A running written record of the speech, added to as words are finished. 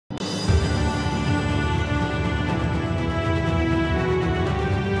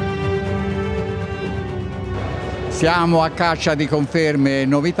Siamo a caccia di conferme e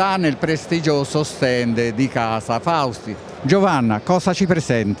novità nel prestigioso stand di casa Fausti. Giovanna, cosa ci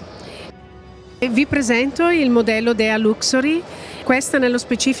presenti? Vi presento il modello Dea Luxury. Questa nello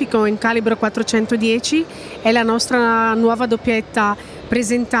specifico in calibro 410 è la nostra nuova doppietta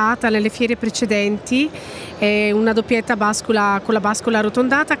presentata nelle fiere precedenti. È una doppietta bascula con la bascula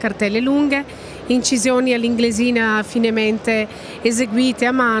arrotondata, cartelle lunghe, incisioni all'inglesina finemente eseguite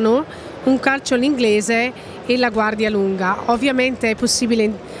a mano, un calcio all'inglese e la guardia lunga. Ovviamente è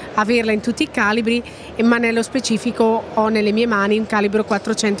possibile averla in tutti i calibri, ma nello specifico ho nelle mie mani un calibro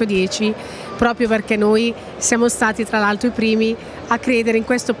 410, proprio perché noi siamo stati tra l'altro i primi a credere in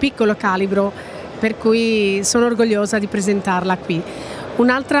questo piccolo calibro, per cui sono orgogliosa di presentarla qui.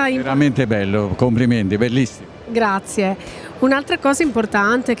 Veramente bello, complimenti, bellissimo. Grazie. Un'altra cosa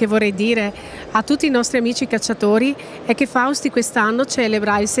importante che vorrei dire a tutti i nostri amici cacciatori è che Fausti quest'anno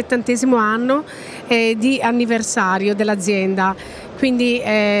celebra il 70° anno di anniversario dell'azienda, quindi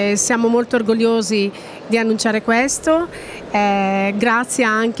siamo molto orgogliosi di annunciare questo, grazie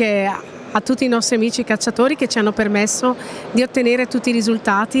anche a tutti i nostri amici cacciatori che ci hanno permesso di ottenere tutti i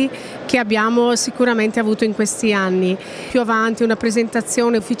risultati che abbiamo sicuramente avuto in questi anni. Più avanti una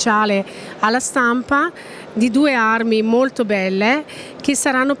presentazione ufficiale alla stampa di 2 armi molto belle che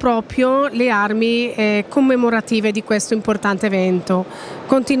saranno proprio le armi commemorative di questo importante evento.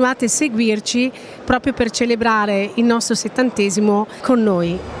 Continuate a seguirci proprio per celebrare il nostro 70° con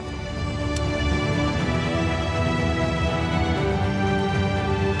noi.